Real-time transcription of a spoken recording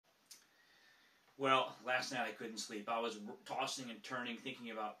Well, last night I couldn't sleep. I was tossing and turning, thinking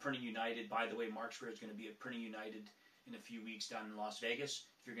about Printing United. By the way, Markzware is going to be at Printing United in a few weeks down in Las Vegas.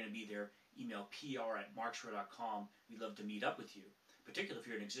 If you're going to be there, email pr@markzware.com. We'd love to meet up with you, particularly if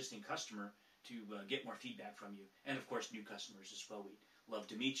you're an existing customer, to get more feedback from you. And, of course, new customers as well. We'd love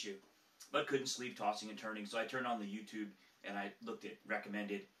to meet you. But couldn't sleep, tossing and turning, so I turned on the YouTube and I looked at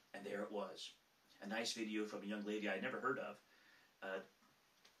recommended, and there it was. A nice video from a young lady I'd never heard of.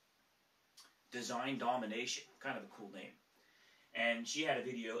 Design Domination, kind of a cool name. And she had a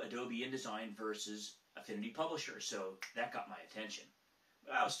video, Adobe InDesign versus Affinity Publisher, so that got my attention.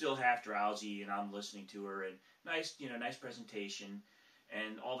 But I was still half drowsy, and I'm listening to her, and nice presentation.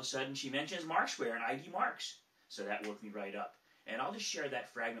 And all of a sudden, she mentions Markzware and IDMarkz, so that woke me right up. And I'll just share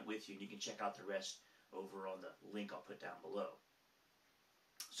that fragment with you, and you can check out the rest over on the link I'll put down below.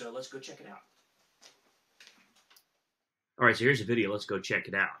 So let's go check it out. All right, so here's the video. Let's go check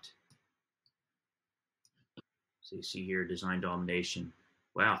it out. So you see here, Design Domination.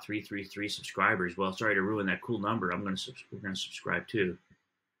 Wow, 333 subscribers. Well, sorry to ruin that cool number. We're going to subscribe too.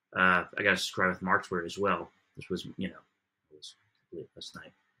 I got to subscribe with Markzware as well. This was, it was last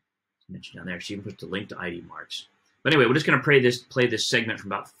night. Mentioned down there. She even put the link to IDMarkz. But anyway, we're just going to play this segment from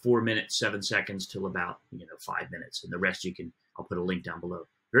about 4 minutes, 7 seconds till about 5 minutes, and the rest I'll put a link down below.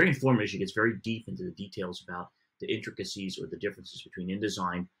 Very informative. She gets very deep into the details about the intricacies or the differences between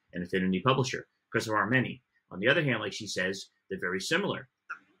InDesign and Affinity Publisher, because there are many. On the other hand, like she says, they're very similar.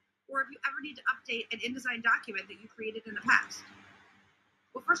 Or if you ever need to update an InDesign document that you created in the past.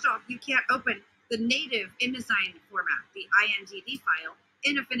 Well, first off, you can't open the native InDesign format, the indd file,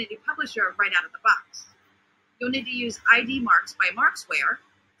 in Affinity Publisher right out of the box. You'll need to use IDMarkz by Markzware,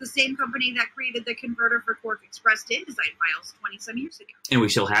 the same company that created the converter for Quark Express to InDesign files 20-some years ago. And we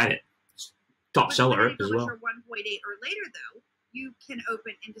still had it. Top seller as well. Publisher 1.8 or later, though, you can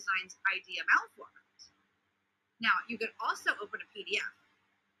open InDesign's IDML format. Now, you can also open a PDF,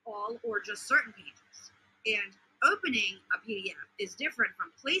 all or just certain pages. And opening a PDF is different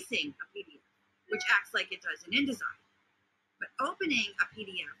from placing a PDF, which acts like it does in InDesign. But opening a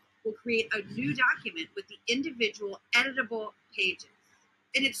PDF will create a new document with the individual editable pages.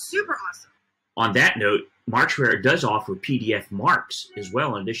 And it's super awesome. On that note, Markzware does offer PDF marks as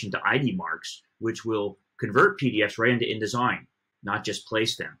well, in addition to IDMarkz, which will convert PDFs right into InDesign, not just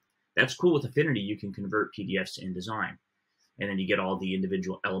place them. That's cool. With Affinity, you can convert PDFs to InDesign, and then you get all the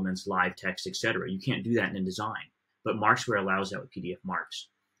individual elements, live text, etc. You can't do that in InDesign, but Markzware allows that with PDF marks,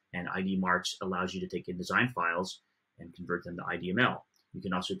 and IDMarkz allows you to take InDesign files and convert them to IDML. You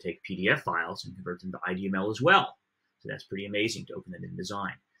can also take PDF files and convert them to IDML as well. So that's pretty amazing to open them in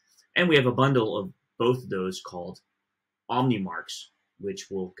InDesign. And we have a bundle of both of those called OmniMarkz, which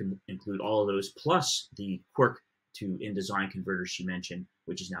will include all of those, plus the Quark to InDesign converter she mentioned,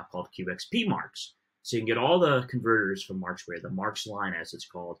 which is now called QXP Marks. So you can get all the converters from Markzware, the Marks line as it's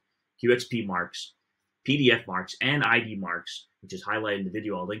called, QXP Marks, PDF Marks, and IDMarkz, which is highlighted in the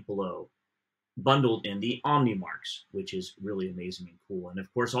video I'll link below, bundled in the OmniMarkz, which is really amazing and cool. And of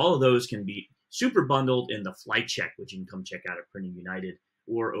course, all of those can be super bundled in the Flight Check, which you can come check out at Printing United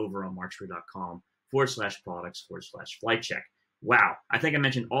or over on markzware.com/products/Flight Check. Wow, I think I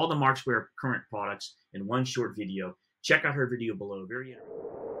mentioned all the Markzware current products in one short video. Check out her video below. Very interesting.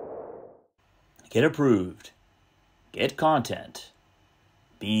 Get approved. Get content.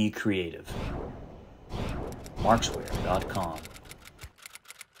 Be creative. Markzware.com